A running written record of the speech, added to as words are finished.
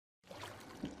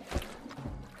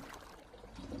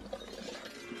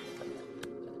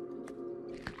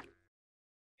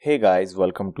Hey guys,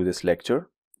 welcome to this lecture.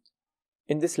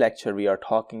 In this lecture, we are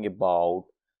talking about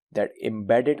that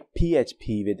embedded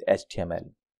PHP with HTML,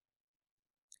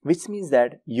 which means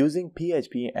that using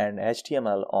PHP and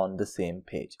HTML on the same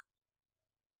page.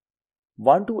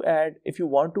 If you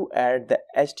want to add the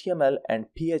HTML and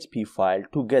PHP file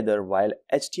together while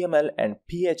HTML and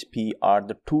PHP are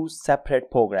the two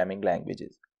separate programming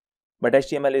languages. But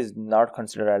HTML is not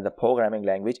considered as the programming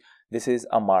language. This is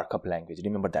a markup language.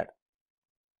 Remember that.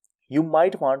 You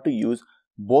might want to use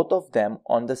both of them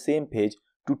on the same page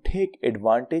to take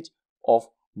advantage of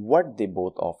what they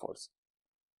both offers.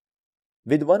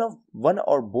 With one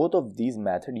or both of these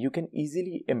methods, you can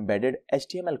easily embed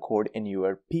HTML code in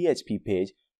your PHP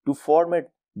page to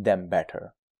format them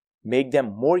better, make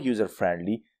them more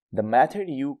user-friendly. The method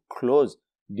you close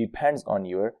depends on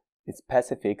your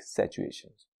specific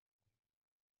situations.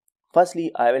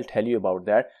 Firstly, I will tell you about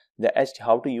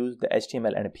how to use the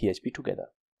HTML and PHP together.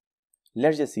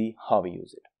 Let's just see how we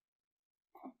use it.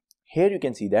 Here you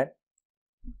can see that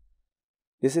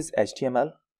this is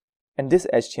HTML and this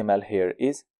HTML here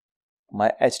is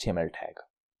my HTML tag.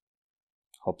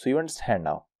 Hope so you understand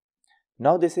now.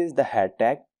 Now this is the head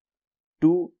tag.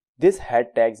 This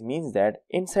head tags means that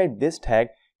inside this tag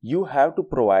you have to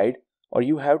provide or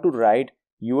you have to write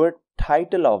your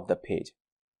title of the page.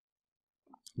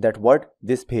 That what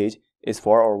this page is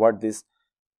for or what this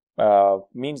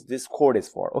means this code is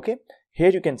for. Okay. Here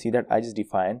you can see that I just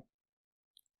define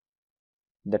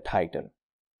the title.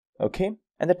 Okay,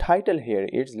 and the title here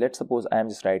is, let's suppose I am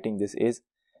just writing this is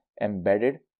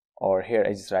embedded, or here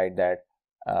I just write that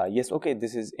yes, okay,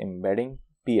 this is embedding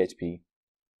PHP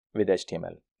with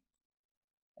HTML,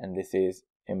 and this is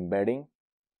embedding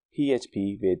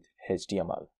PHP with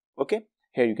HTML. Okay,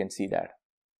 here you can see that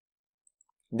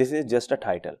this is just a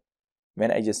title.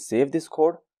 When I just save this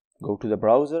code, go to the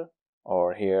browser,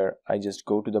 or here I just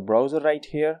go to the browser right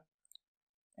here,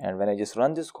 and when I just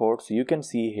run this code, so you can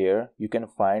see here you can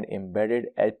find embedded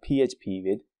PHP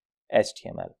with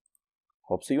HTML.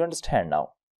 Hope so you understand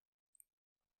now.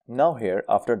 Now here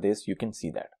after this you can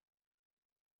see that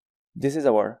this is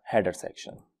our header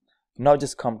section. Now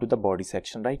just come to the body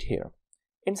section right here.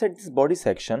 Inside this body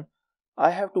section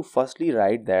I have to firstly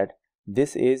write that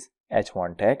this is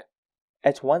H1 tag.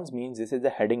 H1 means this is the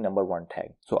heading number 1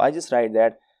 tag. So I just write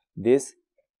that this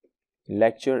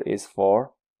lecture is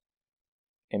for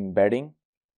embedding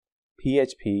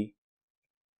PHP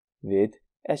with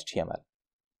HTML.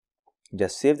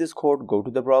 Just save this code, go to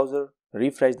the browser,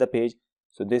 refresh the page.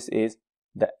 So this is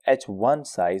the H1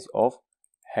 size of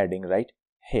heading right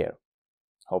here.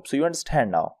 Hope so you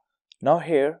understand now. Now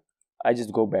here I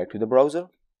just go back to the browser.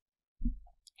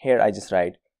 Here I just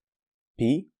write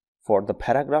P for the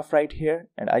paragraph right here,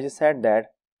 and I just said that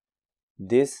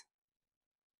this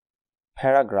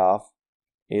paragraph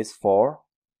is for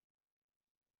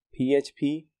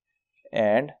PHP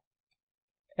and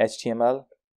HTML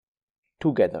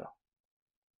together.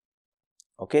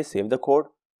 Okay, save the code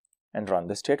and run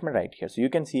the statement right here. So you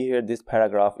can see here this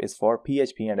paragraph is for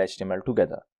PHP and HTML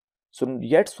together.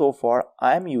 So far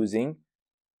I am using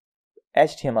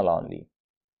HTML only.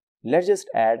 Let's just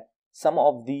add some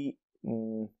of the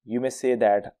you may say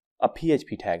that a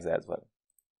PHP tags as well.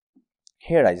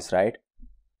 Here I just write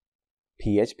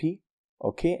PHP,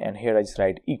 okay, and here I just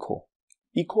write echo.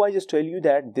 Echo, I just tell you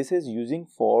that this is using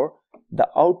for the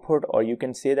output, or you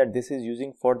can say that this is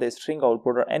using for the string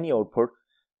output or any output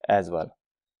as well.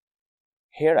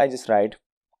 Here I just write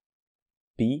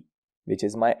P, which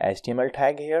is my HTML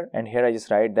tag here, and here I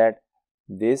just write that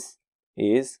this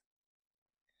is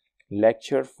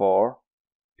lecture for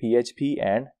PHP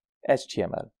and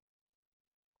HTML,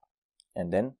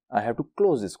 and then I have to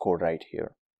close this code right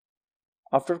here.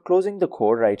 After closing the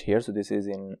code right here, so this is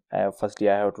in firstly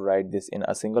I have to write this in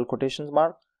a single quotations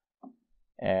mark,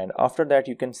 and after that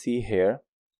you can see here,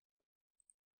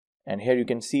 and here you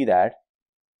can see that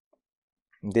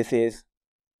this is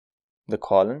the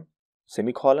colon,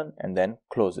 semicolon, and then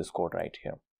close this code right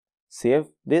here. Save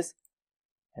this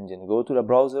and then go to the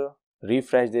browser,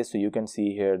 refresh this, so you can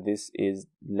see here this is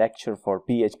lecture for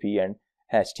PHP and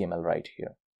HTML right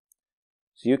here.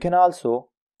 So you can also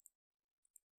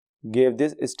give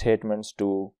these statements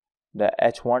to the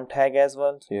H1 tag as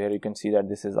well. So here you can see that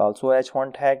this is also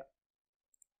H1 tag.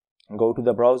 Go to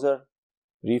the browser,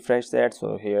 refresh that,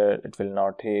 so here it will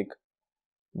not take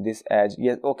this as,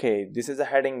 yes, okay, this is a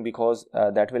heading because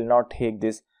that will not take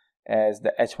this as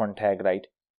the H1 tag right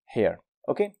here.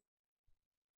 Okay,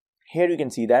 here you can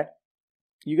see that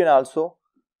you can also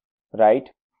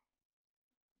write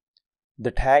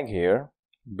the tag here.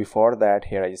 Before that,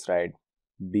 here I just write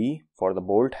B for the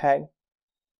bold tag.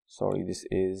 Sorry, this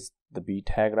is the B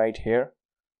tag right here,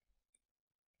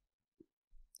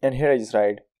 and here I just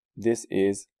write this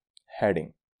is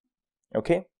heading.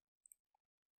 Okay,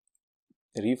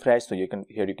 refresh, so you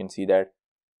can see that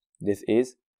this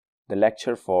is the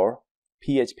lecture for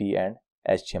PHP and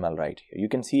HTML right here. You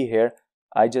can see here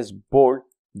I just bold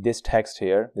this text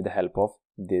here with the help of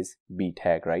this B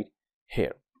tag right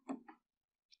here.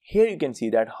 Here you can see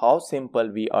that how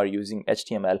simple we are using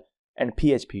HTML and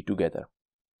PHP together.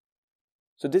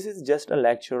 So this is just a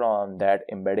lecture on that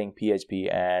embedding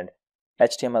PHP and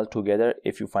HTML together.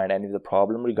 If you find any of the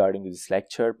problem regarding this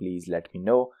lecture, please let me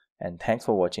know, and thanks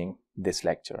for watching this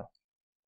lecture.